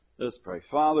Let's pray.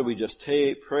 Father, we just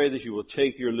pray that you will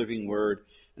take your living word,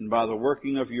 and by the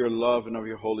working of your love and of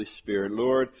your Holy Spirit,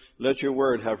 Lord, let your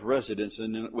word have residence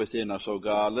within us, O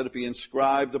God. Let it be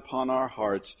inscribed upon our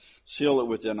hearts. Seal it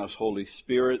within us, Holy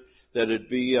Spirit, that it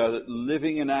be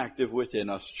living and active within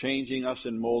us, changing us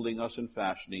and molding us and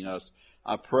fashioning us.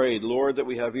 I pray, Lord, that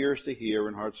we have ears to hear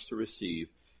and hearts to receive.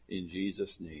 In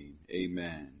Jesus' name,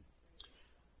 amen.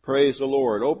 Praise the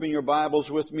Lord. Open your Bibles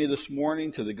with me this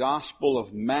morning to the Gospel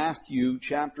of Matthew,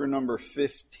 chapter number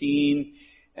 15.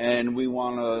 And I'm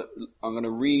going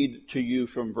to read to you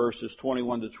from verses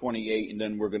 21 to 28, and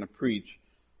then we're going to preach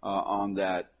on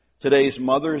that. Today's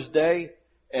Mother's Day,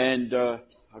 and I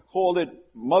called it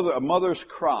A Mother's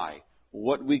Cry,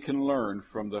 what we can learn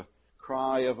from the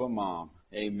cry of a mom.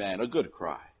 Amen. A good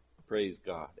cry. Praise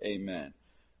God. Amen.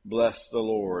 Bless the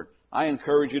Lord. I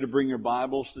encourage you to bring your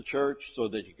Bibles to church so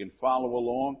that you can follow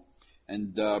along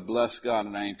and bless God.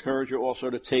 And I encourage you also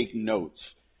to take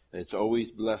notes. It's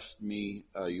always blessed me.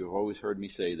 You've always heard me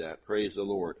say that. Praise the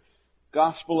Lord.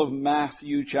 Gospel of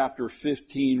Matthew, chapter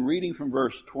 15, reading from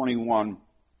verse 21.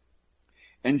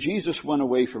 And Jesus went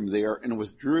away from there and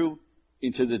withdrew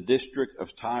into the district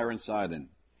of Tyre and Sidon.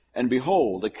 And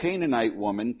behold, a Canaanite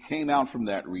woman came out from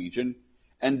that region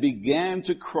and began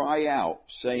to cry out,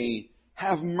 saying,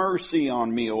 Have mercy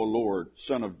on me, O Lord,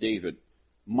 Son of David.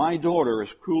 My daughter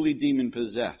is cruelly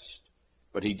demon-possessed.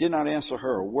 But he did not answer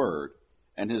her a word.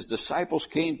 And his disciples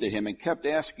came to him and kept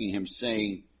asking him,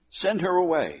 saying, Send her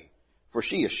away, for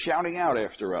she is shouting out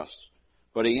after us.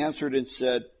 But he answered and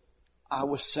said, I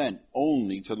was sent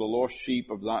only to the lost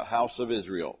sheep of the house of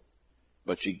Israel.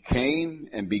 But she came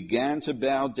and began to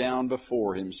bow down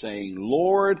before him, saying,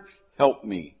 Lord, help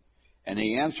me. And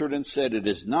he answered and said, It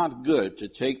is not good to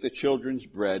take the children's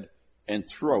bread and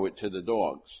throw it to the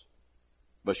dogs.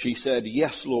 But she said,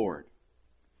 Yes, Lord.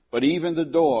 But even the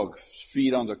dogs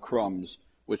feed on the crumbs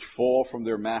which fall from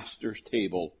their master's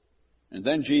table. And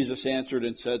then Jesus answered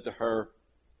and said to her,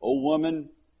 O woman,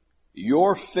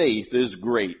 your faith is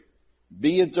great.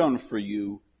 Be it done for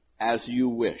you as you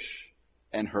wish.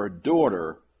 And her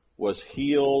daughter was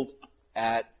healed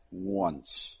at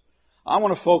once. I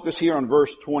want to focus here on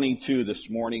verse 22 this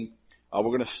morning. We're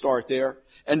going to start there.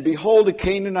 And behold, a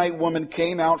Canaanite woman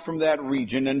came out from that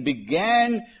region and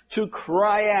began to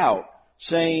cry out,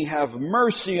 saying, Have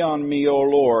mercy on me, O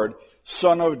Lord,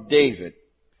 Son of David.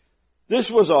 This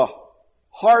was a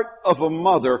heart of a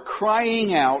mother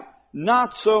crying out,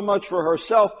 not so much for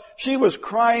herself. She was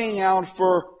crying out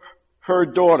for her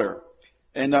daughter.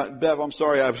 And Bev, I'm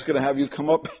sorry, I was going to have you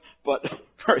come up, but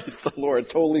praise the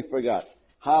Lord, totally forgot.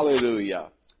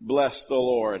 Hallelujah. Bless the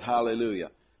Lord. Hallelujah.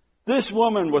 This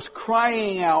woman was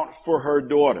crying out for her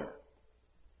daughter.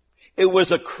 It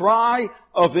was a cry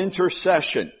of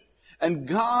intercession. And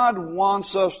God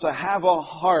wants us to have a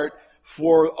heart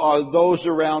for those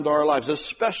around our lives,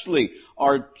 especially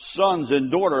our sons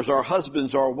and daughters, our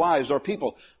husbands, our wives, our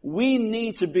people. We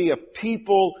need to be a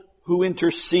people who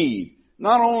intercede. We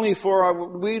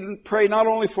pray not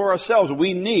only for ourselves, how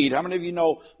many of you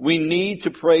know we need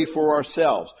to pray for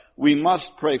ourselves? We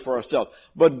must pray for ourselves.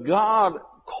 But God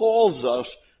calls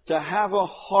us to have a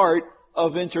heart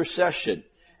of intercession.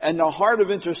 And the heart of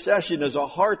intercession is a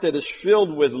heart that is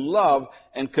filled with love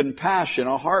and compassion,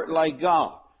 a heart like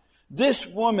God. This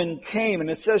woman came,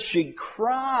 and it says she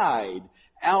cried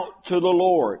out to the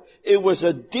Lord. It was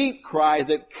a deep cry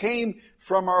that came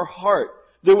from her heart.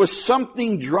 There was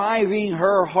something driving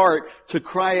her heart to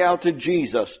cry out to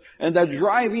Jesus. And that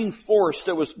driving force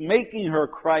that was making her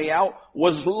cry out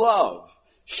was love.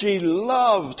 She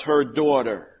loved her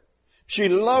daughter. She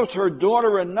loved her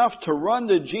daughter enough to run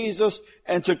to Jesus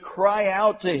and to cry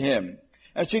out to him.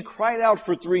 And she cried out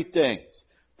for three things.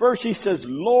 First, he says,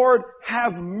 Lord,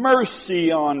 have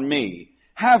mercy on me.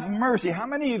 Have mercy. How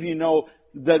many of you know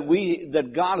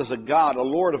that God is a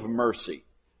Lord of mercy?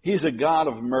 He's a God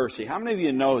of mercy. How many of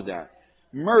you know that?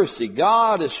 Mercy.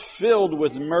 God is filled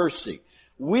with mercy.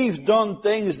 We've done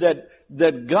things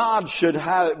that God should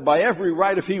have, by every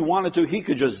right, if he wanted to, he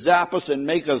could just zap us and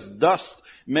make us dust,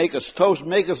 make us toast,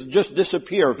 make us just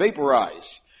disappear,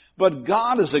 vaporize. But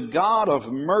God is a God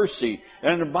of mercy.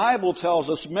 And the Bible tells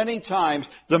us many times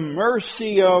the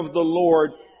mercy of the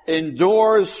Lord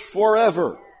endures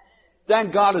forever.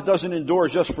 Thank God it doesn't endure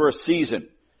just for a season.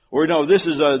 Or no, this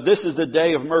is the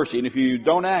day of mercy. And if you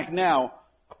don't act now,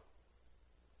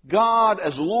 God,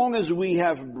 as long as we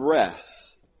have breath,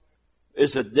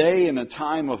 is a day and a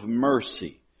time of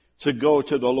mercy to go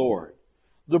to the Lord.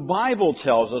 The Bible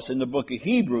tells us in the book of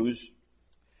Hebrews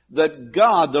that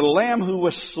God, the Lamb who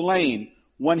was slain,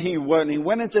 when he went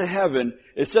into heaven,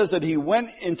 it says that he went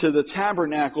into the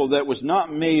tabernacle that was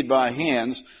not made by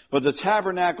hands, but the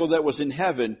tabernacle that was in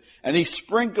heaven, and he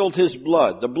sprinkled his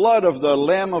blood, the blood of the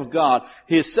Lamb of God.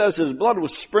 It says his blood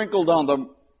was sprinkled on the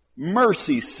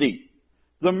mercy seat.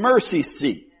 The mercy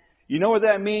seat. You know what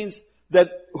that means? That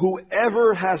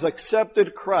whoever has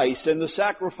accepted Christ and the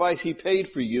sacrifice he paid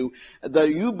for you, that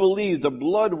you believe the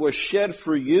blood was shed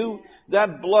for you,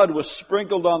 that blood was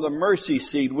sprinkled on the mercy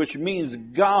seat, which means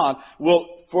God will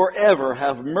forever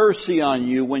have mercy on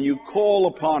you when you call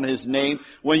upon his name.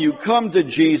 When you come to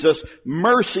Jesus,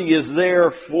 mercy is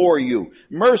there for you.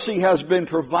 Mercy has been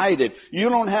provided. You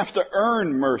don't have to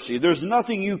earn mercy. There's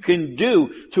nothing you can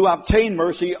do to obtain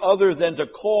mercy other than to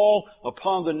call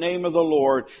upon the name of the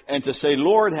Lord and to say,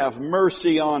 Lord, have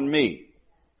mercy on me.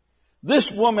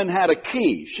 This woman had a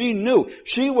key. She knew.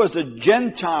 She was a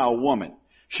Gentile woman.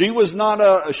 She was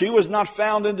not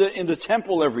found in the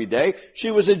temple every day.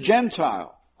 She was a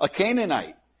Gentile, a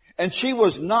Canaanite. And she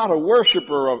was not a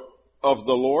worshiper of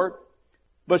the Lord,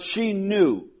 but she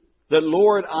knew that,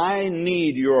 Lord, I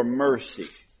need your mercy.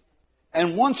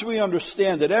 And once we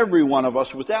understand that every one of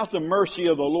us, without the mercy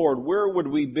of the Lord, where would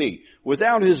we be?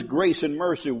 Without his grace and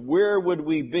mercy, where would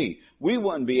we be? We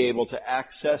wouldn't be able to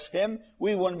access him.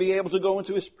 We wouldn't be able to go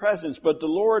into his presence. But the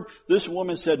Lord, this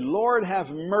woman said, Lord,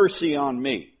 have mercy on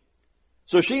me.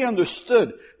 So she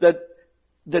understood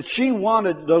that she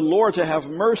wanted the Lord to have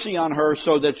mercy on her,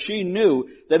 so that she knew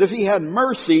that if he had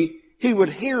mercy, he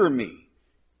would hear me.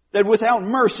 That without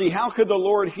mercy, how could the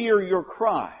Lord hear your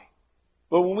cry?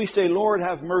 But when we say, Lord,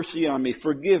 have mercy on me,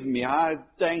 forgive me, I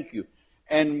thank you.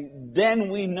 And then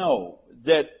we know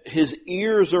that his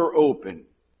ears are open.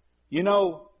 You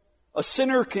know, a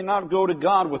sinner cannot go to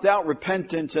God without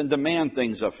repentance and demand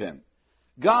things of him.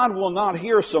 God will not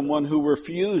hear someone who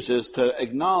refuses to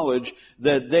acknowledge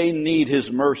that they need his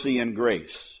mercy and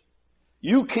grace.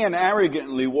 You can't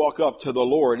arrogantly walk up to the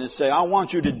Lord and say, I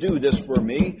want you to do this for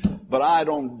me, but I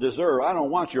don't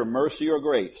want your mercy or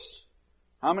grace.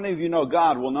 How many of you know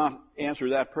God will not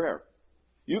answer that prayer?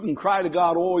 You can cry to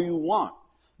God all you want,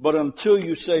 but until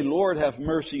you say, Lord, have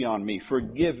mercy on me,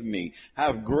 forgive me,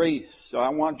 have grace. I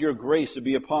want your grace to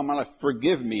be upon my life.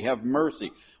 Forgive me, have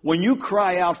mercy. When you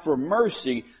cry out for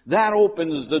mercy, that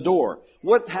opens the door.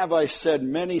 What have I said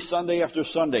many Sunday after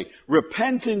Sunday?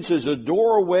 Repentance is a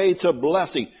doorway to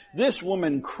blessing. This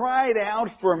woman cried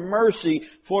out for mercy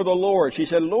for the Lord. She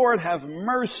said, Lord, have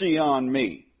mercy on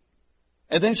me.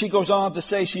 And then she goes on to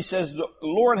say, she says,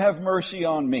 Lord, have mercy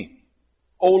on me.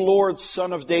 O Lord,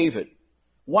 Son of David.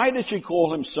 Why did she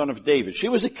call him Son of David? She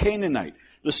was a Canaanite.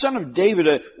 The Son of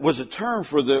David was a term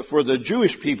for the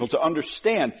Jewish people to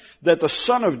understand that the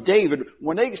Son of David,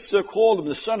 when they called him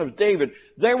the Son of David,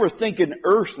 they were thinking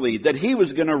earthly, that he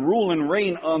was going to rule and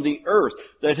reign on the earth,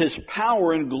 that his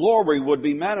power and glory would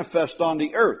be manifest on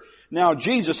the earth. Now,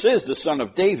 Jesus is the Son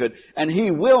of David, and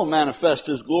he will manifest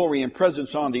his glory and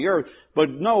presence on the earth. But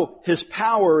no, his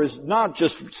power is not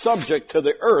just subject to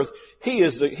the earth. He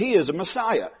is a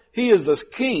Messiah. He is the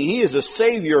King. He is the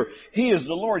Savior. He is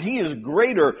the Lord. He is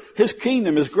greater. His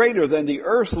kingdom is greater than the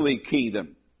earthly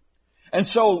kingdom. And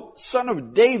so, Son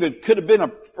of David could have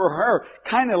been for her,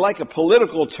 kind of like a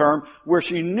political term, where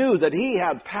she knew that he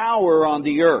had power on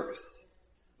the earth.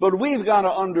 But we've got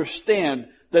to understand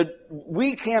that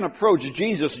we can't approach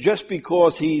Jesus just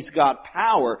because he's got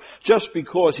power, just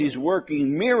because he's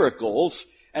working miracles.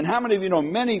 And how many of you know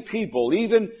many people,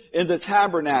 even in the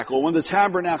tabernacle, when the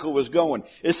tabernacle was going,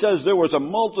 it says there was a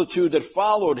multitude that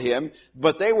followed him,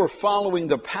 but they were following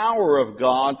the power of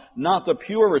God, not the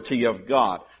purity of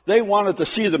God. They wanted to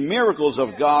see the miracles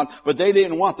of God, but they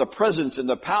didn't want the presence and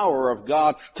the power of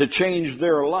God to change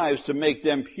their lives, to make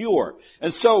them pure.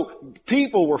 And so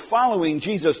people were following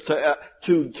Jesus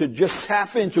to just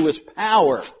tap into his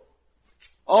power.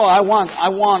 Oh, I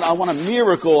want a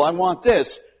miracle. I want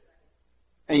this.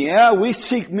 And yeah, we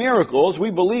seek miracles. We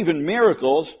believe in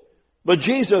miracles. But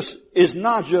Jesus is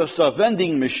not just a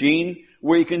vending machine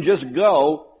where you can just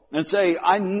go and say,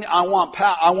 I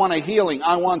want a healing.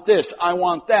 I want this. I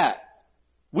want that.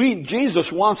 Jesus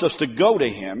wants us to go to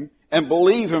him and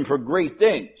believe him for great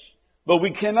things. But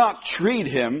we cannot treat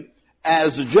him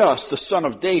as just the Son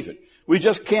of David. We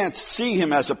just can't see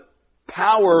him as a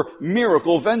power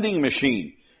miracle vending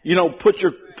machine. You know, put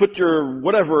your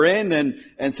whatever in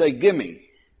and say, gimme.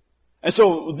 And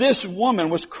so this woman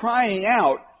was crying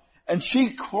out, and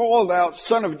she called out,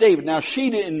 Son of David. Now, she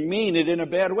didn't mean it in a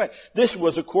bad way. This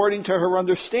was according to her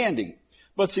understanding.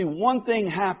 But see, one thing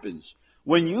happens.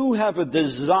 When you have a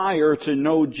desire to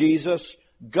know Jesus,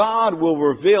 God will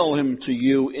reveal him to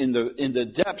you in the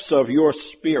depths of your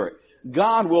spirit.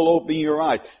 God will open your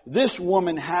eyes. This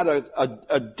woman had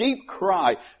a deep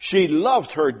cry. She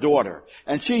loved her daughter.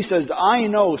 And she says, I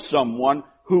know someone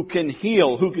who can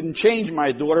heal, who can change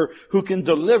my daughter, who can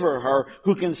deliver her,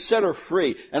 who can set her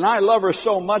free. And I love her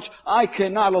so much, I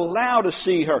cannot allow to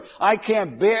see her. I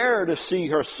can't bear to see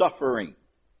her suffering.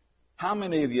 How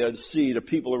many of you see the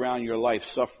people around your life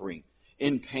suffering,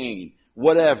 in pain,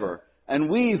 whatever? And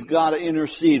we've got to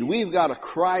intercede. We've got to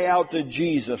cry out to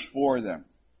Jesus for them.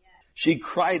 She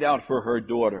cried out for her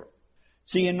daughter.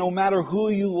 See, and no matter who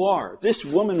you are, this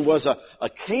woman was a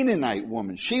Canaanite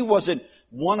woman. She wasn't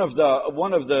one of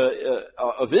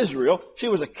Israel. She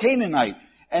was a Canaanite.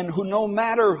 And who, no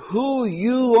matter who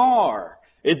you are,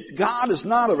 God is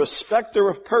not a respecter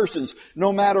of persons.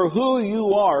 No matter who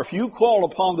you are, if you call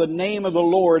upon the name of the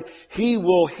Lord, He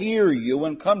will hear you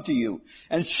and come to you.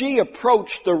 And she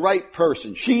approached the right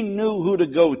person. She knew who to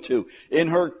go to. In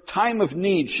her time of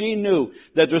need, she knew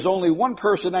that there's only one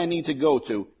person I need to go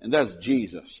to, and that's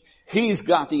Jesus. He's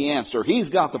got the answer. He's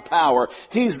got the power.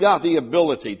 He's got the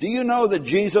ability. Do you know that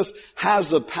Jesus has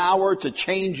the power to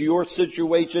change your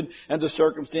situation and the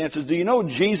circumstances? Do you know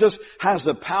Jesus has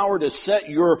the power to set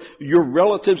your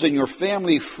relatives and your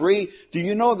family free? Do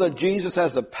you know that Jesus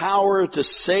has the power to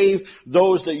save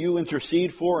those that you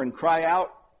intercede for and cry out?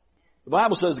 The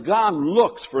Bible says God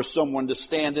looks for someone to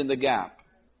stand in the gap.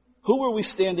 Who are we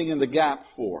standing in the gap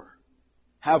for?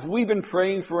 Have we been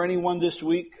praying for anyone this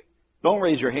week? Don't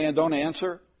raise your hand, don't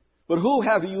answer. But who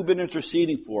have you been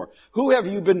interceding for? Who have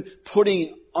you been put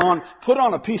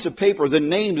on a piece of paper the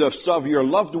names of your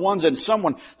loved ones and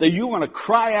someone that you want to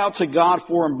cry out to God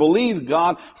for and believe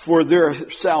God for their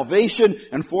salvation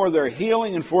and for their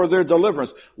healing and for their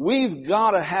deliverance? We've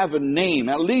got to have a name,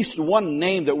 at least one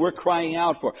name that we're crying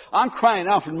out for. I'm crying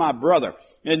out for my brother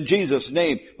in Jesus'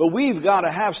 name, but we've got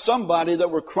to have somebody that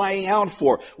we're crying out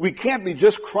for. We can't be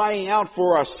just crying out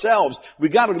for ourselves. We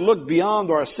got to look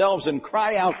beyond ourselves and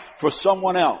cry out for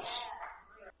someone else.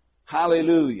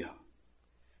 Hallelujah.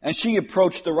 And she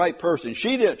approached the right person.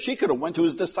 She could have went to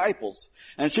his disciples.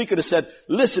 And she could have said,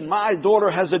 listen, my daughter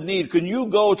has a need. Can you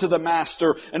go to the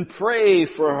master and pray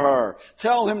for her?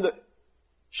 Tell him that.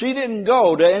 She didn't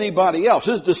go to anybody else.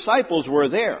 His disciples were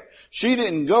there. She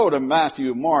didn't go to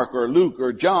Matthew, Mark, or Luke,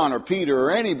 or John, or Peter,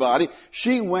 or anybody.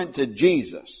 She went to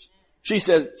Jesus. She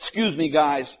said, excuse me,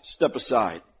 guys, step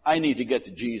aside. I need to get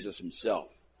to Jesus himself.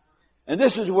 And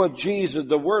this is what Jesus,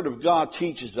 the Word of God,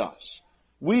 teaches us.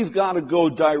 We've got to go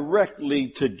directly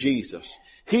to Jesus.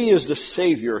 He is the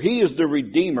Savior. He is the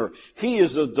Redeemer. He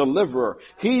is the Deliverer.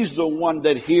 He's the one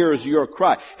that hears your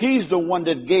cry. He's the one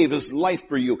that gave His life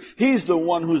for you. He's the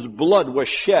one whose blood was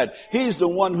shed. He's the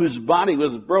one whose body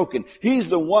was broken. He's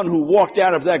the one who walked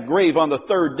out of that grave on the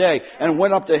third day and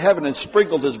went up to heaven and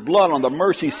sprinkled His blood on the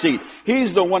mercy seat.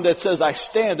 He's the one that says, I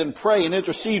stand and pray and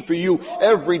intercede for you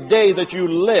every day that you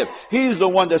live. He's the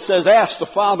one that says, ask the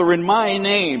Father in my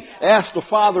name. Ask the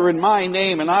Father in my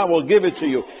name and I will give it to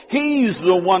you. He's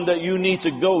the one that you need to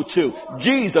go to.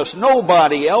 Jesus,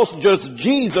 nobody else, just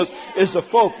Jesus is the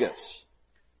focus.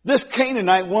 This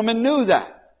Canaanite woman knew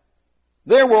that.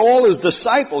 There were all His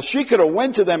disciples. She could have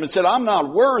went to them and said, I'm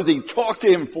not worthy. Talk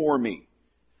to Him for me.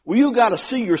 Well, you got to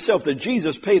see yourself that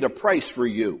Jesus paid a price for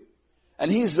you.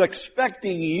 And He's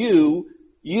expecting you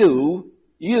to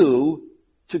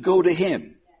go to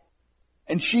Him.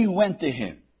 And she went to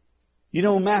Him. You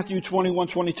know, Matthew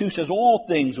 21:22 says, all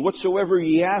things whatsoever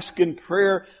ye ask in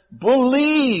prayer,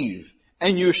 believe,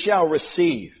 and you shall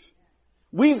receive.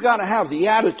 We've got to have the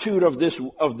attitude of this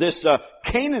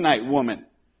Canaanite woman.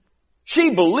 She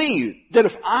believed that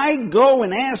if I go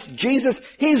and ask Jesus,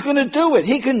 He's going to do it.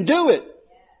 He can do it.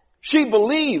 She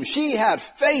believed. She had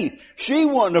faith. She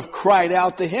wouldn't have cried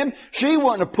out to Him. She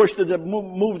wouldn't have pushed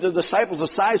moved the disciples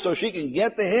aside so she can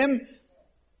get to Him.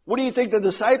 What do you think the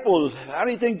disciples, how do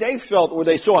you think they felt when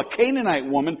they saw a Canaanite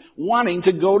woman wanting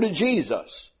to go to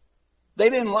Jesus?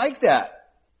 They didn't like that.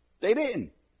 They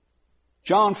didn't.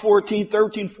 John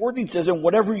 14:13-14 says, and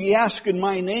whatever ye ask in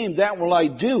my name, that will I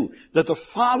do, that the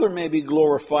Father may be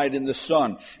glorified in the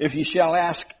Son. If ye shall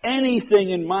ask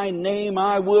anything in my name,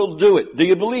 I will do it. Do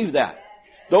you believe that?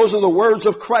 Those are the words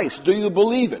of Christ. Do you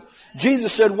believe it?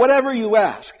 Jesus said, whatever you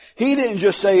ask. He didn't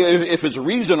just say if it's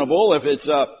reasonable, here's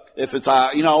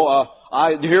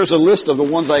a list of the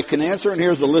ones I can answer and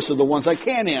here's the list of the ones I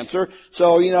can't answer.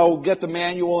 So, get the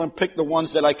manual and pick the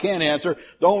ones that I can't answer.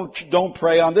 Don't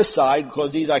pray on this side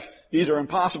because these are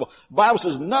impossible. The Bible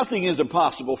says nothing is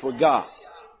impossible for God.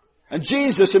 And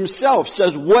Jesus Himself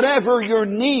says, whatever your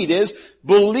need is,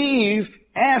 believe,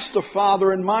 ask the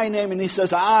Father in my name, and He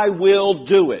says, I will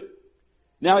do it.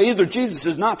 Now, either Jesus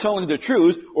is not telling the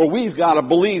truth, or we've got to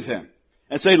believe Him.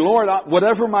 and say, Lord,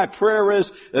 whatever my prayer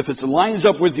is, if it lines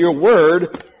up with your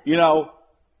word,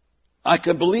 I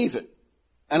can believe it.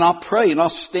 And I'll pray and I'll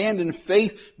stand in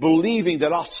faith believing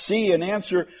that I'll see an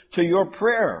answer to your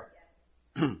prayer.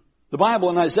 The Bible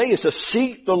in Isaiah says,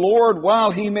 seek the Lord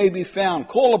while he may be found.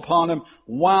 Call upon him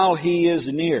while he is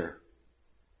near.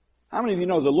 How many of you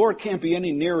know the Lord can't be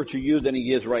any nearer to you than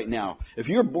he is right now? If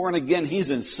you're born again, he's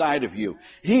inside of you.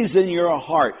 He's in your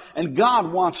heart. And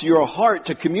God wants your heart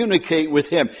to communicate with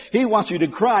him. He wants you to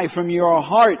cry from your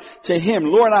heart to him.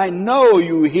 Lord, I know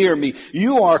you hear me.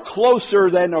 You are closer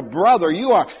than a brother.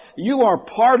 You are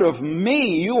part of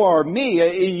me. You are me.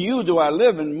 In you do I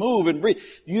live and move and breathe.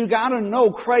 You gotta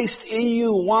know Christ in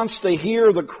you wants to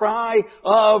hear the cry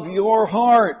of your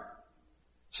heart.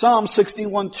 Psalm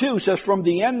 61:2 says, from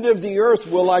the end of the earth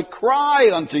will I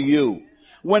cry unto you.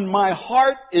 When my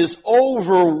heart is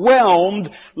overwhelmed,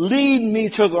 lead me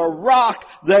to the rock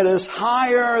that is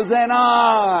higher than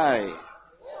I.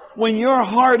 When your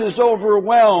heart is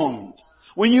overwhelmed,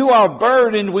 when you are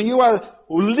burdened,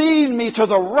 lead me to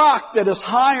the rock that is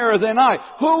higher than I.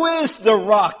 Who is the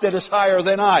rock that is higher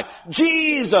than I?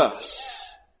 Jesus.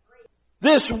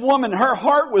 This woman, her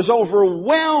heart was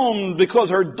overwhelmed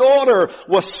because her daughter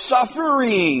was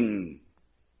suffering.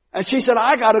 And she said,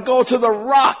 I gotta go to the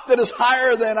rock that is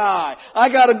higher than I. I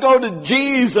gotta go to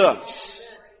Jesus.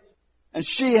 And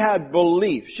she had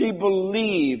belief. She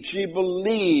believed.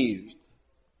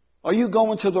 Are you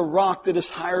going to the rock that is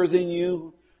higher than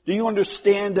you? Do you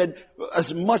understand that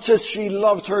as much as she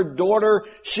loved her daughter,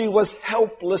 she was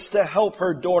helpless to help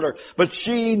her daughter. But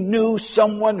she knew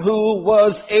someone who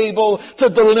was able to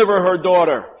deliver her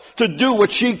daughter, to do what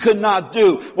she could not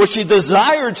do, what she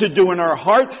desired to do in her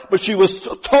heart, but she was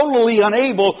totally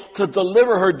unable to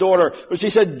deliver her daughter. But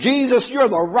she said, Jesus, you're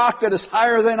the rock that is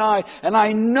higher than I, and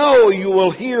I know you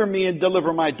will hear me and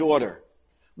deliver my daughter.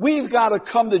 We've got to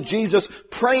come to Jesus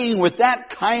praying with that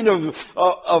kind of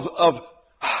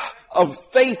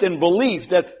faith and belief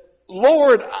that,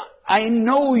 Lord, I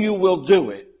know you will do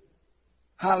it.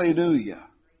 Hallelujah.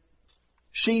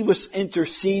 She was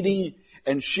interceding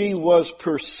and she was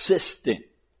persistent.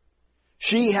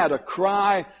 She had a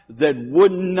cry that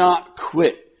would not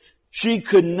quit. She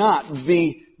was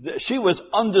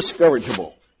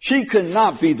undiscourageable. She could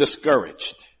not be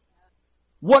discouraged.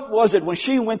 What was it when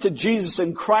she went to Jesus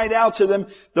and cried out to them?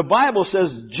 The Bible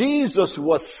says Jesus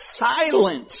was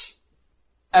silent.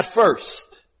 At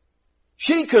first,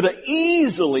 she could have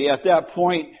easily at that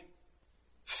point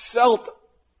felt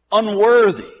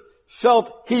unworthy,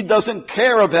 felt he doesn't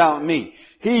care about me.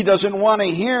 He doesn't want to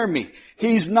hear me.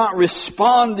 He's not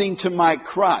responding to my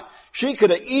cry. She could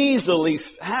have easily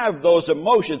have those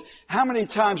emotions. How many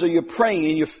times are you praying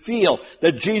and you feel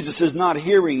that Jesus is not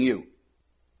hearing you?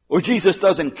 Or Jesus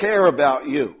doesn't care about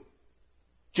you?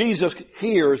 Jesus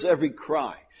hears every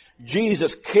cry.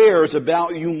 Jesus cares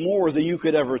about you more than you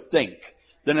could ever think,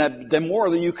 than more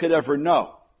than you could ever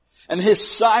know. And his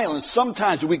silence,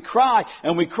 sometimes we cry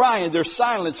and there's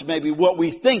silence maybe what we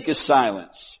think is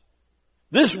silence.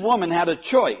 This woman had a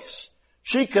choice.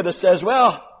 She could have said,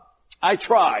 well, I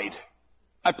tried.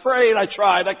 I prayed, I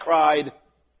tried, I cried.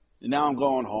 And now I'm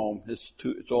going home. It's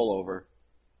all over.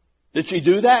 Did she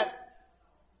do that?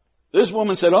 This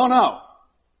woman said, oh no.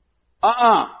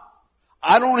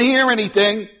 I don't hear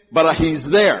anything. But he's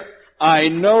there. I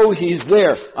know he's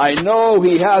there. I know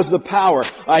he has the power.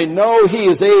 I know he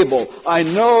is able. I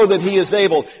know that he is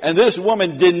able. And this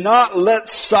woman did not let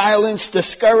silence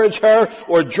discourage her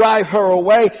or drive her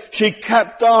away. She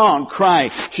kept on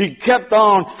crying. She kept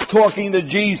on talking to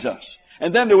Jesus.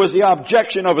 And then there was the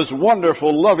objection of his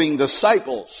wonderful, loving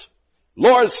disciples.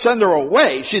 Lord, send her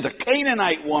away. She's a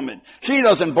Canaanite woman. She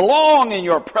doesn't belong in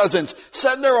your presence.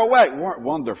 Send her away.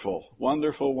 Wonderful,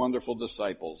 wonderful, wonderful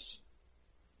disciples.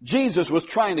 Jesus was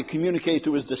trying to communicate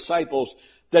to his disciples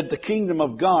that the kingdom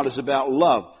of God is about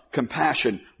love,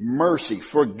 compassion, mercy,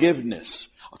 forgiveness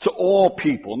to all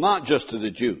people, not just to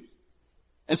the Jews.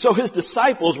 And so his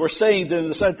disciples were saying to him,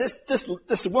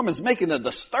 this woman's making a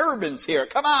disturbance here.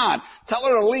 Come on, tell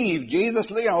her to leave,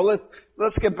 Jesus.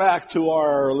 Let's get back to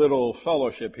our little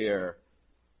fellowship here.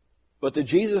 But did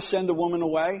Jesus send the woman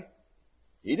away?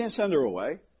 He didn't send her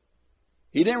away.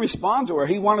 He didn't respond to her.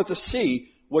 He wanted to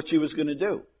see what she was going to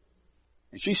do.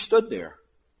 And she stood there.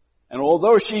 And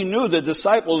although she knew the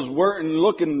disciples weren't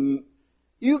looking,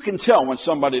 you can tell when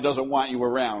somebody doesn't want you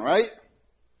around, right?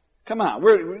 Come on,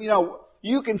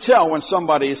 you can tell when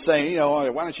somebody is saying,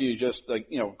 why don't you just, go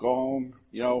home,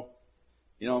 you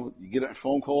get a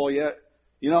phone call yet?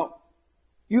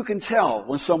 You can tell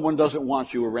when someone doesn't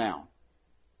want you around.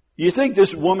 You think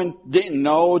this woman didn't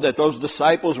know that those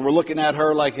disciples were looking at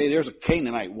her like, hey, there's a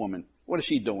Canaanite woman. What is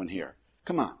she doing here?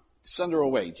 Come on, send her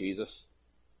away, Jesus.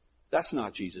 That's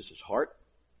not Jesus' heart.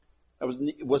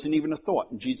 It wasn't even a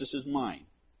thought in Jesus' mind.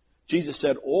 Jesus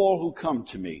said, all who come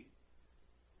to me.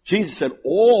 Jesus said,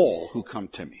 all who come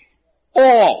to me.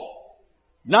 All.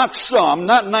 Not some,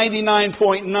 not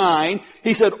 99.9.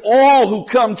 He said, all who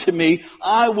come to me,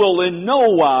 I will in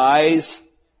no wise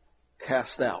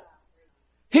cast out.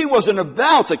 He wasn't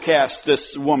about to cast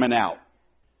this woman out.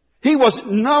 It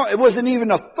wasn't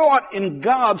even a thought in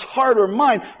God's heart or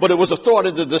mind, but it was a thought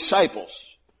of the disciples.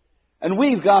 And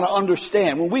we've got to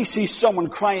understand, when we see someone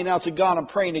crying out to God and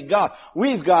praying to God,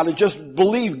 we've got to just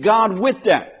believe God with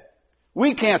them.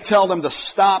 We can't tell them to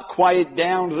stop, quiet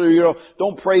down,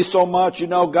 don't pray so much,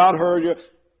 God heard you.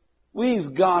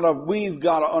 We've got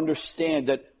to understand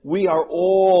that we are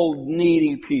all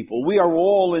needy people. We are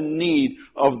all in need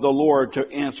of the Lord to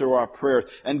answer our prayers.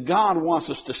 And God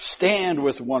wants us to stand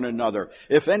with one another.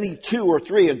 If any two or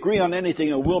three agree on anything,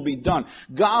 it will be done.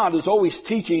 God is always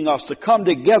teaching us to come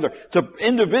together, to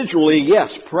individually,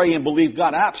 yes, pray and believe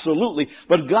God, absolutely.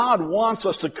 But God wants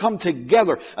us to come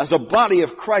together as a body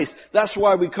of Christ. That's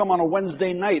why we come on a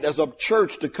Wednesday night as a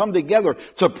church to come together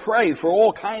to pray for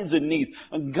all kinds of needs.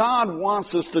 And God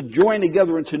wants us to join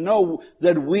together and to know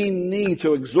that we need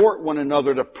to exhort one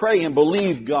another to pray and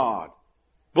believe God.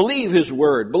 Believe His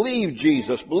Word. Believe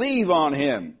Jesus. Believe on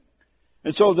Him.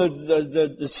 And so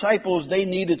the disciples, they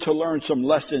needed to learn some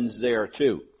lessons there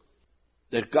too.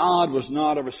 That God was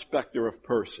not a respecter of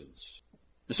persons.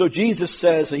 And so Jesus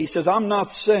says, He says, I'm not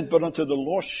sent but unto the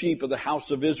lost sheep of the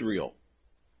house of Israel.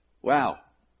 Wow.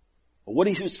 What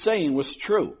He was saying was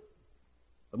true.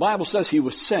 The Bible says He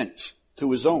was sent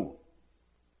to His own.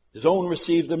 His own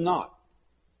received Him not.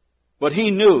 But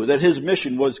He knew that His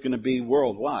mission was going to be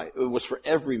worldwide. It was for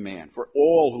every man, for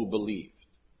all who believed.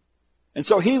 And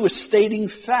so He was stating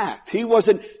fact. He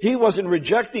wasn't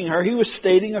rejecting her. He was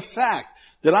stating a fact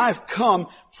that I've come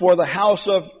for the house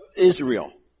of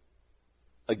Israel.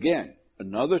 Again,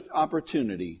 another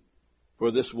opportunity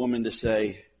for this woman to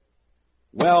say,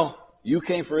 well, you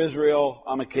came for Israel.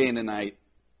 I'm a Canaanite.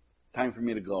 Time for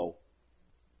me to go.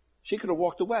 She could have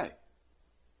walked away.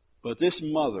 But this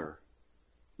mother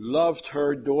loved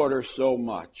her daughter so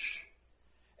much,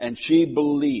 and she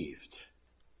believed.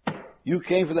 You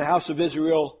came for the house of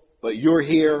Israel, but you're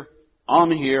here,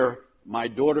 I'm here, my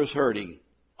daughter's hurting,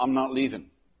 I'm not leaving.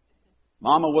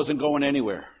 Mama wasn't going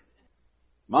anywhere.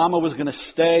 Mama was going to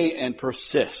stay and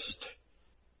persist.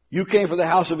 You came for the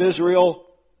house of Israel,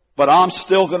 but I'm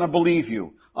still going to believe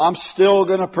you. I'm still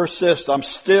going to persist. I'm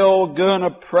still going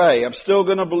to pray. I'm still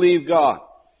going to believe God.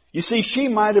 You see, she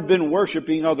might have been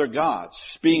worshiping other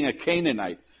gods, being a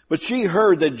Canaanite, but she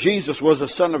heard that Jesus was a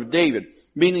son of David,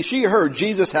 meaning she heard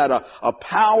Jesus had a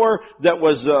power that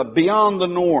was beyond the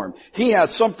norm. He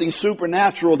had something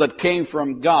supernatural that came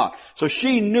from God. So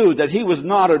she knew that He was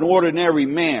not an ordinary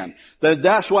man.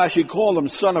 That's why she called Him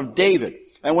son of David.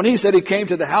 And when He said He came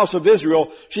to the house of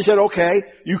Israel, she said, okay,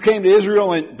 you came to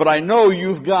Israel, but I know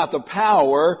you've got the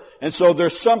power, and so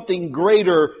there's something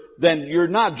greater then you're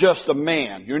not just a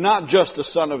man. You're not just a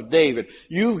son of David.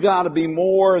 You've got to be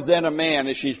more than a man,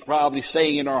 as she's probably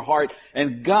saying in her heart.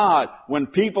 And God, when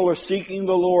people are seeking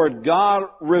the Lord, God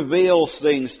reveals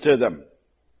things to them.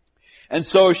 And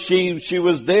so she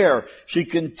was there. She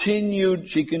continued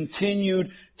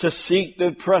to seek,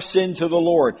 to press into the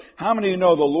Lord. How many of you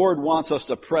know the Lord wants us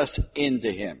to press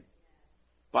into Him?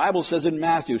 Bible says in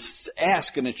Matthew,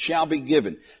 ask and it shall be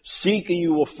given. Seek and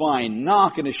you will find.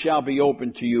 Knock and it shall be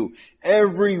opened to you.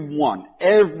 Everyone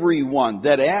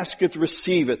that asketh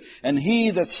receiveth, and he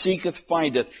that seeketh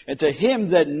findeth, and to him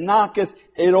that knocketh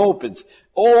it opens.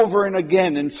 Over and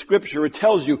again in Scripture it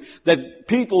tells you that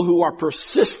people who are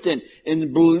persistent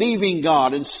in believing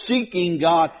God and seeking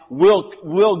God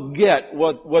will get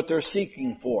what they're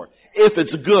seeking for, if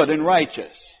it's good and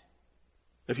righteous.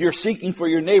 If you're seeking for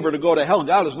your neighbor to go to hell,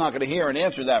 God is not going to hear and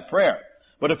answer that prayer.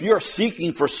 But if you're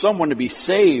seeking for someone to be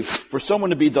saved, for someone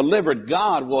to be delivered,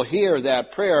 God will hear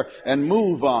that prayer and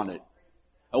move on it.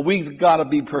 And we've got to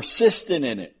be persistent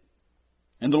in it.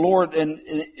 And the Lord, and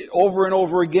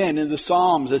over again in the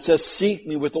Psalms, it says, seek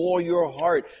me with all your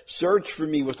heart. Search for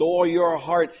me with all your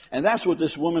heart. And that's what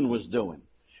this woman was doing.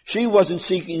 She wasn't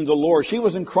seeking the Lord. She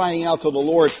wasn't crying out to the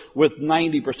Lord with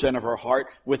 90% of her heart,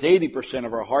 with 80%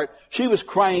 of her heart. She was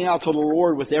crying out to the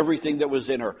Lord with everything that was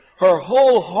in her. Her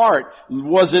whole heart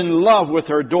was in love with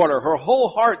her daughter. Her whole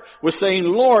heart was saying,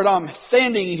 Lord, I'm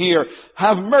standing here.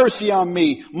 Have mercy on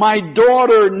me. My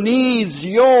daughter needs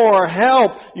your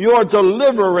help, your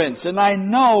deliverance, and I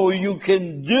know you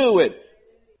can do it.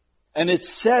 And it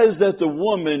says that the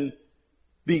woman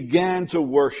began to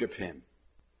worship Him.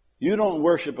 You don't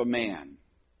worship a man.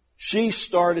 She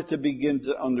started to begin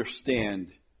to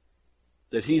understand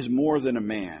that he's more than a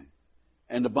man.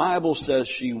 And the Bible says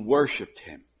she worshiped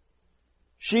him.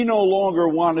 She no longer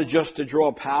wanted just to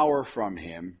draw power from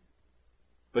him,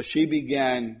 but she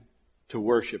began to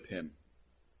worship him.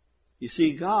 You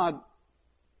see, God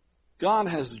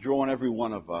has drawn every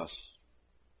one of us.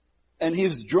 And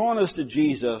He's drawn us to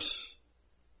Jesus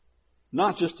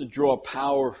not just to draw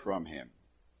power from Him.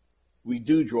 We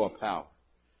do draw power.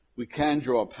 We can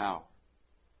draw power.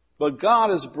 But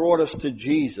God has brought us to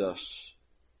Jesus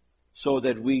so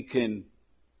that we can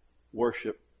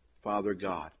worship Father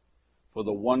God for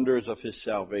the wonders of His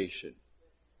salvation.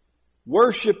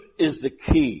 Worship is the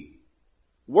key.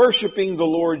 Worshiping the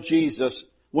Lord Jesus,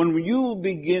 when you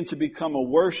begin to become a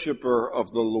worshiper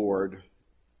of the Lord,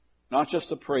 not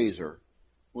just a praiser,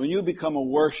 when you become a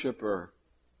worshiper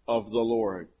of the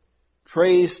Lord,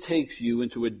 praise takes you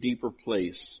into a deeper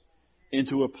place,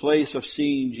 into a place of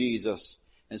seeing Jesus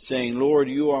and saying, Lord,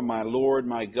 you are my Lord,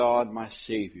 my God, my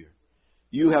Savior.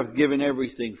 You have given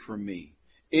everything for me.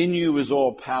 In you is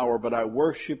all power, but I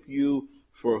worship you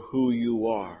for who you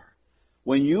are.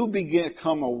 When you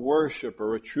become a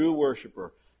worshiper, a true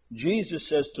worshiper, Jesus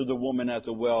says to the woman at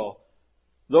the well,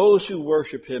 those who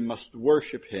worship Him must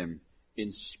worship Him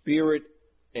in spirit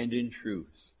and in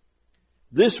truth.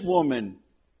 This woman,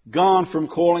 gone from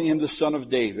calling Him the Son of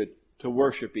David to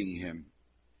worshiping Him.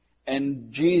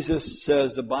 And Jesus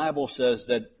says, the Bible says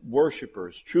that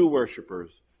worshipers, true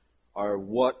worshipers, are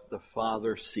what the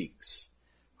Father seeks.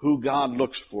 Who God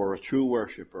looks for, a true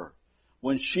worshiper.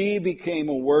 When she became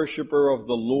a worshiper of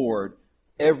the Lord,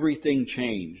 everything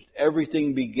changed.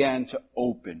 Everything began to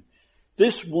open.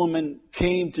 This woman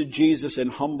came to Jesus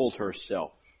and humbled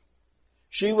herself.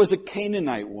 She was a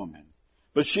Canaanite woman,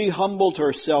 but she humbled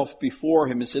herself before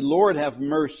Him and said, Lord, have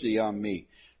mercy on me.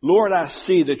 Lord, I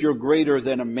see that you're greater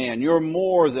than a man. You're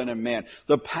more than a man.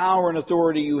 The power and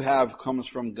authority you have comes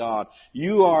from God.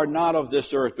 You are not of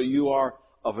this earth, but you are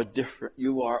of a different,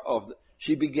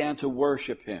 she began to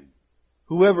worship Him.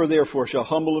 Whoever therefore shall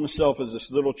humble himself as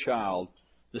this little child,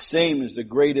 the same is the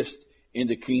greatest in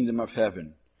the kingdom of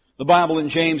heaven. The Bible in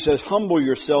James says, humble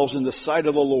yourselves in the sight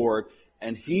of the Lord,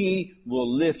 and He will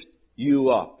lift you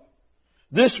up.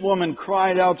 This woman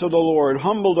cried out to the Lord,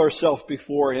 humbled herself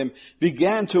before Him,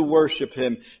 began to worship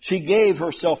Him. She gave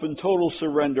herself in total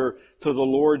surrender to the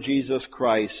Lord Jesus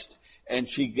Christ, and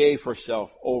she gave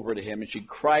herself over to Him, and she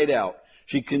cried out.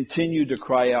 She continued to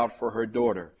cry out for her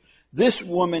daughter. This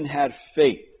woman had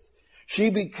faith. She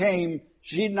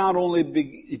not only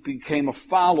became a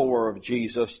follower of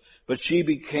Jesus, but she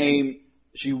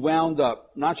wound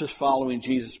up not just following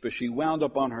Jesus, but she wound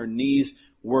up on her knees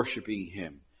worshiping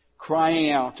Him, crying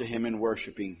out to Him and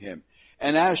worshiping Him.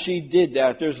 And as she did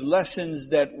that, there's lessons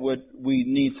that we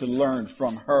need to learn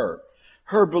from her.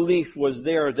 Her belief was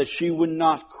there that she would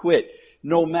not quit,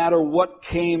 no matter what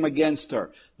came against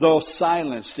her. The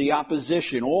silence, the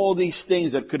opposition, all these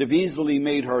things that could have easily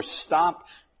made her stop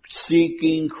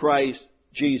seeking Christ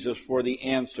Jesus for the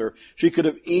answer. She could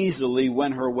have easily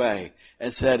went her way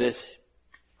and said,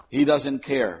 He doesn't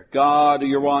care. God,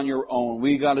 you're on your own.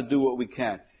 We got to do what we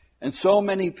can. And so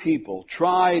many people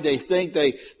try, they think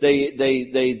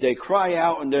they cry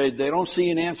out and they don't see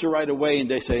an answer right away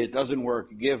and they say, it doesn't work,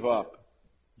 give up.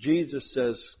 Jesus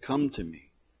says, come to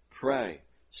me, pray,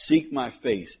 seek my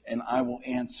face, and I will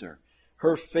answer.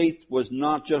 Her faith was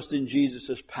not just in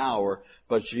Jesus' power,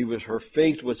 but her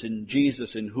faith was in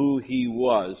Jesus and who He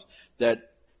was.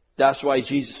 That's why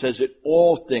Jesus says that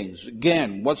all things,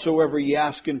 again, whatsoever ye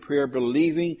ask in prayer,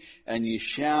 believing, and ye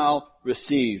shall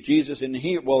receive. Jesus in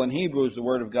Hebrews, the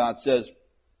Word of God says,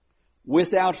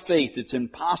 without faith it's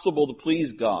impossible to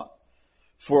please God.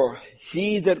 For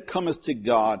he that cometh to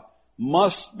God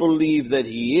must believe that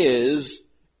He is,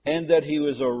 and that He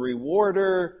was a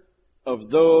rewarder of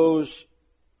those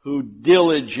who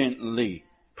diligently,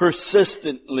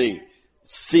 persistently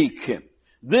seek Him.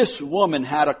 This woman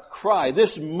had a cry.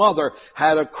 This mother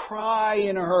had a cry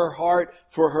in her heart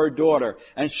for her daughter.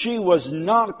 And she was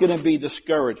not going to be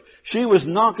discouraged. She was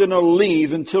not going to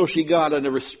leave until she got a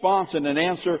response and an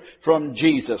answer from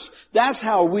Jesus. That's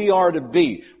how we are to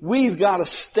be. We've got to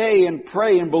stay and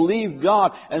pray and believe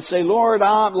God and say, Lord,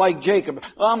 I'm like Jacob.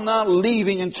 I'm not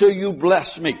leaving until you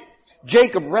bless me.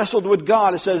 Jacob wrestled with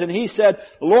God, it says, and he said,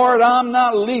 Lord, I'm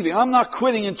not leaving. I'm not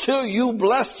quitting until you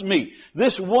bless me.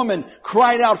 This woman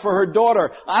cried out for her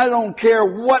daughter. I don't care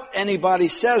what anybody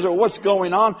says or what's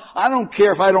going on. I don't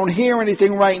care if I don't hear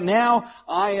anything right now.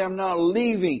 I am not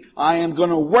leaving. I am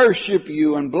going to worship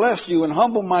you and bless you and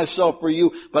humble myself for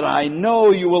you. But I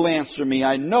know you will answer me.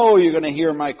 I know you're going to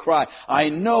hear my cry. I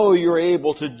know you're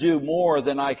able to do more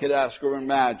than I could ask or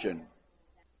imagine.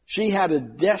 She had a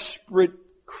desperate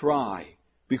cry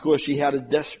because she had a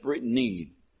desperate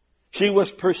need. She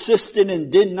was persistent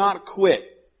and did not quit.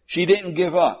 She didn't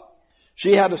give up.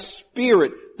 She had a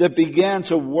spirit that began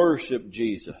to worship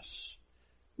Jesus.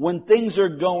 When things are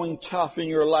going tough in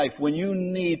your life, when you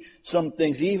need some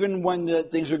things, even when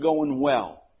things are going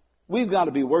well, we've got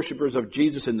to be worshipers of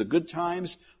Jesus in the good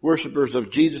times, worshipers of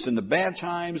Jesus in the bad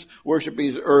times,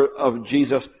 worshipers of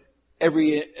Jesus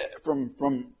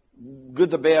from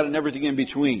good to bad and everything in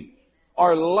between.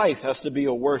 Our life has to be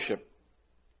a worship.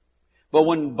 But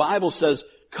when the Bible says,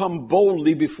 come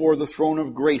boldly before the throne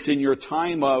of grace in your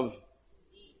time of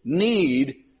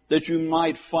need, that you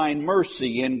might find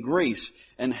mercy and grace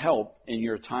and help in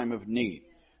your time of need.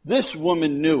 This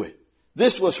woman knew it.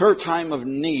 This was her time of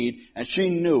need, and she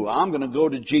knew, I'm going to go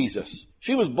to Jesus.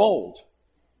 She was bold.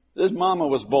 This mama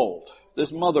was bold.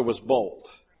 This mother was bold.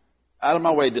 Out of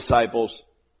my way, disciples.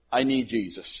 I need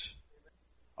Jesus.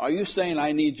 Are you saying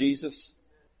I need Jesus?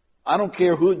 I don't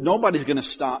care who, nobody's going to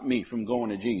stop me from going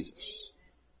to Jesus.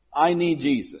 I need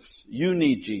Jesus. You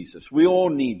need Jesus. We all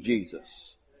need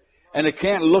Jesus. And it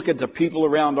can't look at the people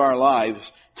around our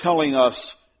lives telling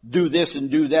us, do this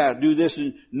and do that, do this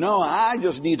and... No, I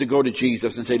just need to go to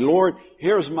Jesus and say, Lord,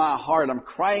 here's my heart. I'm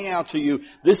crying out to you.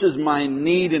 This is my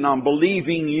need and I'm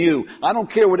believing you. I don't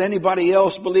care what anybody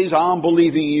else believes. I'm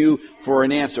believing you for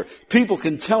an answer. People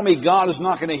can tell me God is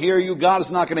not going to hear you. God is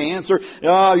not going to answer.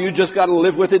 Oh, you just got to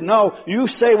live with it. No, you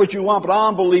say what you want, but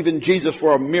I'm believing Jesus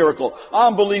for a miracle.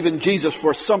 I'm believing Jesus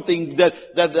for something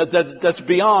that's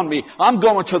beyond me. I'm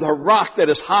going to the rock that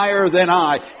is higher than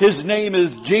I. His name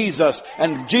is Jesus,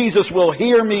 and Jesus will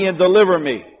hear me and deliver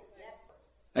me.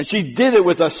 And she did it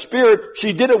with a spirit,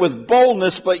 she did it with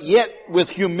boldness, but yet with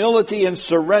humility and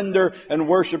surrender and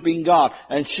worshiping God.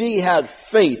 And she had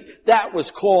faith. That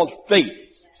was called faith.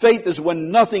 Faith is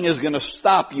when nothing is going to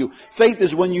stop you. Faith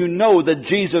is when you know that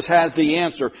Jesus has the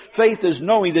answer. Faith is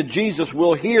knowing that Jesus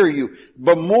will hear you,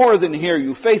 but more than hear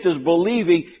you. Faith is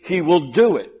believing He will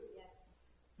do it.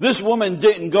 This woman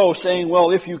didn't go saying, well,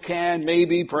 if you can,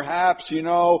 maybe, perhaps,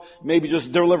 maybe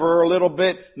just deliver her a little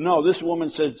bit. No, this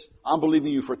woman says, I'm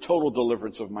believing you for total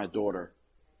deliverance of my daughter.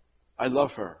 I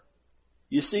love her.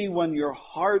 You see, when your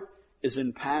heart is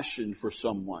in passion for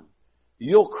someone,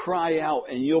 you'll cry out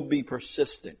and you'll be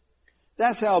persistent.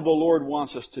 That's how the Lord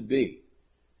wants us to be.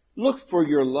 Look for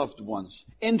your loved ones.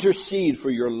 Intercede for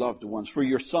your loved ones, for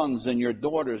your sons and your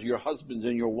daughters, your husbands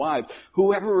and your wives,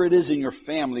 whoever it is in your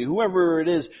family, whoever it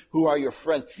is who are your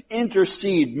friends.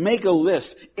 Intercede. Make a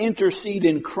list. Intercede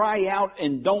and cry out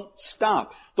and don't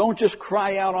stop. Don't just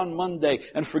cry out on Monday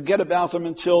and forget about them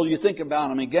until you think about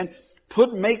them again.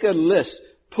 Make a list.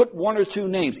 Put one or two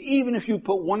names. Even if you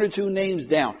put one or two names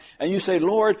down and you say,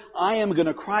 Lord, I am going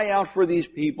to cry out for these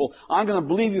people. I'm going to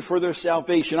believe you for their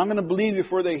salvation. I'm going to believe you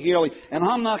for their healing. And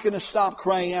I'm not going to stop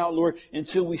crying out, Lord,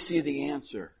 until we see the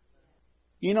answer.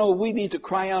 We need to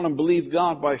cry out and believe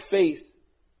God by faith.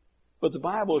 But the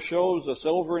Bible shows us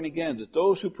over and again that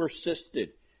those who persisted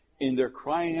in their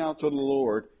crying out to the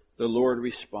Lord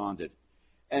responded.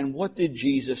 And what did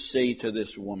Jesus say to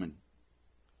this woman?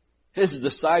 His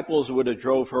disciples would have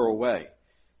drove her away.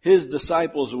 His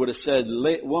disciples would have said,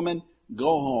 woman, go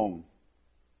home.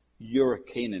 You're a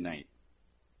Canaanite.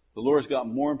 The Lord's got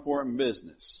more important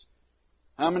business.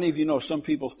 How many of you know some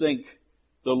people think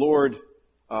the Lord,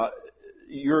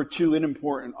 you're too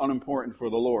unimportant for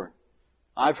the Lord?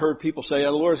 I've heard people say,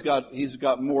 He's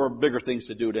got more bigger things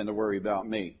to do than to worry about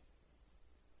me.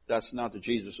 That's not the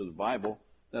Jesus of the Bible.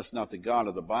 That's not the God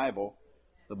of the Bible.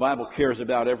 The Bible cares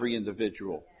about every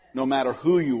individual. No matter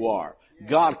who you are.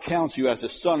 God counts you as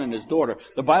His son and His daughter.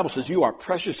 The Bible says you are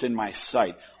precious in my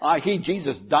sight.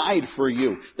 Jesus died for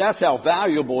you. That's how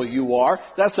valuable you are.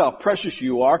 That's how precious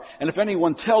you are. And if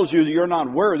anyone tells you that you're not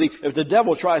worthy, if the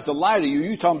devil tries to lie to you,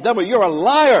 you tell him, devil, you're a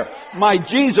liar. My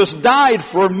Jesus died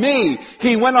for me.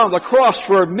 He went on the cross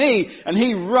for me. And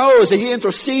He rose and He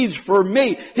intercedes for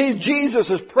me. Jesus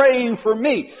is praying for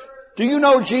me. Do you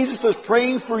know Jesus is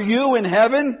praying for you in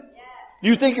heaven?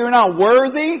 You think you're not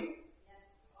worthy?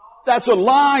 That's a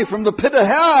lie from the pit of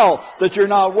hell that you're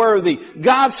not worthy.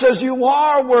 God says you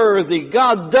are worthy.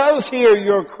 God does hear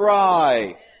your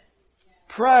cry.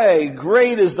 Pray,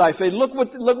 great is thy faith. Look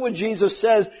what Jesus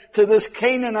says to this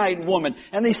Canaanite woman.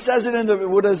 And he says it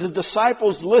as the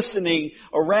disciples listening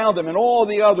around him and all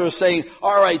the others saying,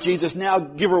 all right, Jesus, now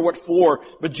give her what for.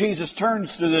 But Jesus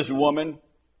turns to this woman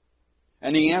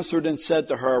and he answered and said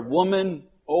to her, woman,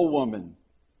 O woman,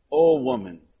 O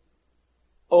woman,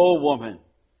 O woman.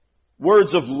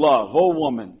 Words of love, O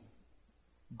woman.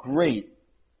 Great.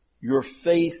 Your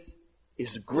faith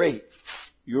is great.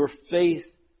 Your faith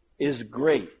is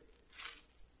great.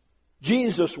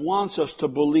 Jesus wants us to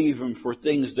believe him for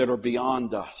things that are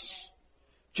beyond us.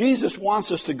 Jesus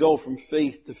wants us to go from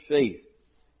faith to faith.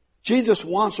 Jesus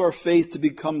wants our faith to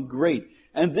become great.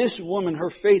 And this woman,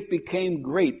 her faith became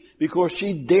great because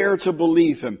she dared to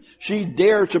believe him. She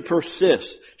dared to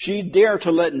persist. She dared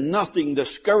to let nothing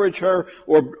discourage her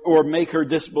or make her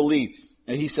disbelieve.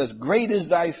 And he says, great is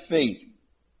thy faith.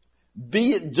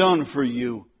 Be it done for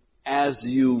you as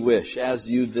you wish, as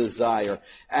you desire.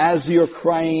 As you're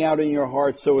crying out in your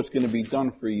heart, so it's going to be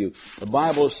done for you. The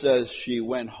Bible says she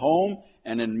went home,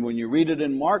 and then when you read it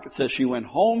in Mark, it says she went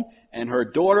home and her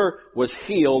daughter was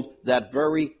healed that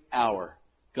very hour.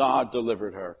 God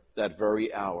delivered her that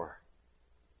very hour.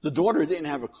 The daughter didn't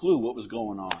have a clue what was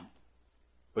going on,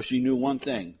 but she knew one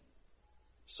thing.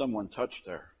 Someone touched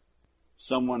her.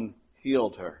 Someone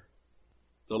healed her.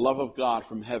 The love of God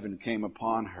from heaven came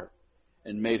upon her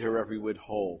and made her every whit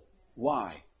whole.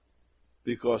 Why?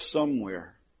 Because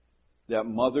somewhere that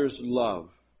mother's love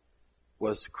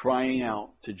was crying out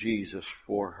to Jesus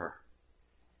for her.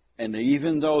 And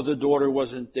even though the daughter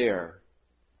wasn't there,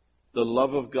 the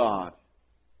love of God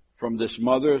from this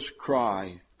mother's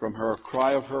cry, from her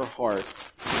cry of her heart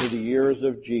to the ears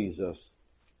of Jesus,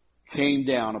 came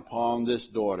down upon this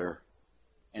daughter.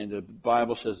 And the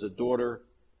Bible says the daughter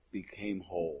became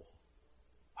whole.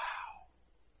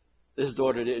 This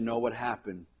daughter didn't know what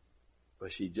happened,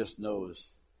 but she just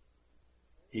knows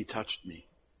he touched me.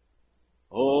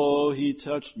 Oh, he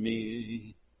touched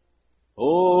me.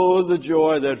 Oh, the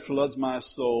joy that floods my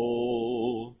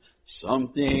soul.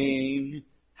 Something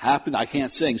happened. I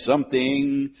can't sing.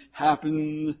 Something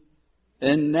happened.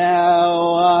 And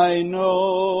now I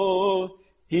know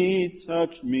he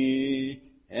touched me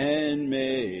and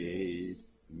made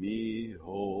me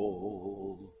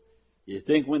whole. You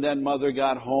think when that mother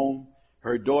got home,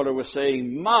 her daughter was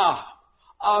saying, Ma,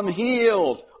 I'm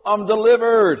healed. I'm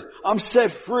delivered. I'm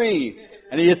set free.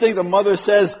 And you think the mother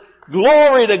says,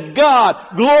 glory to God.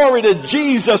 Glory to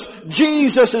Jesus.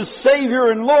 Jesus is Savior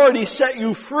and Lord. He set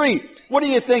you free. What do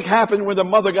you think happened when the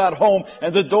mother got home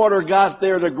and the daughter got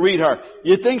there to greet her?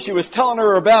 You think she was telling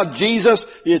her about Jesus?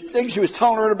 You think she was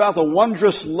telling her about the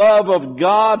wondrous love of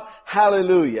God?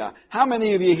 Hallelujah. How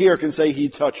many of you here can say he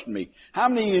touched me? How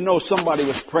many of you know somebody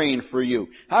was praying for you?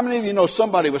 How many of you know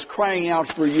somebody was crying out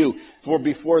for you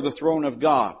before the throne of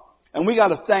God? And we got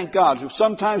to thank God.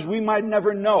 Sometimes we might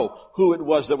never know who it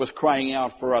was that was crying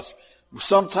out for us.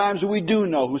 Sometimes we do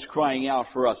know who's crying out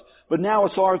for us. But now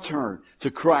it's our turn to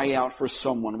cry out for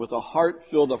someone with a heart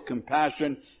filled of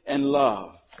compassion and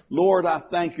love. Lord, I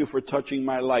thank you for touching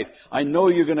my life. I know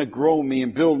you're going to grow me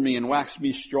and build me and wax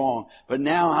me strong. But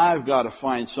now I've got to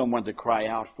find someone to cry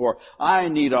out for. I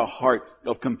need a heart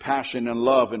of compassion and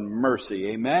love and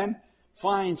mercy. Amen?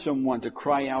 Find someone to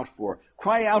cry out for.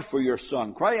 Cry out for your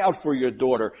son. Cry out for your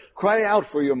daughter. Cry out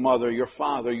for your mother, your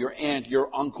father, your aunt,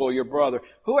 your uncle, your brother.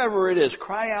 Whoever it is,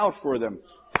 cry out for them.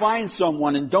 Find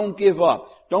someone and don't give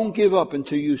up. Don't give up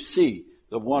until you see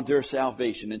their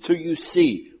salvation, until you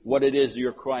see what it is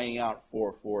you're crying out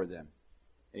for them.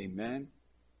 Amen?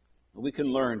 We can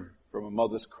learn from a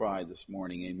mother's cry this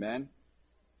morning. Amen?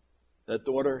 That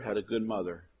daughter had a good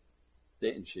mother,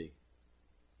 didn't she?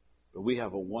 But we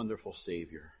have a wonderful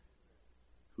Savior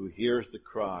who hears the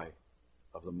cry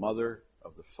of the mother,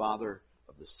 of the father,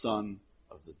 of the son,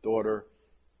 of the daughter.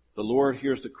 The Lord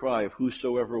hears the cry of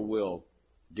whosoever will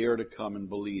dare to come and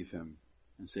believe him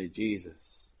and say,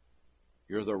 Jesus,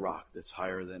 you're the rock that's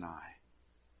higher than I.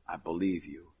 I believe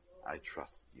you. I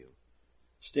trust you.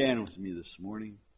 Stand with me this morning.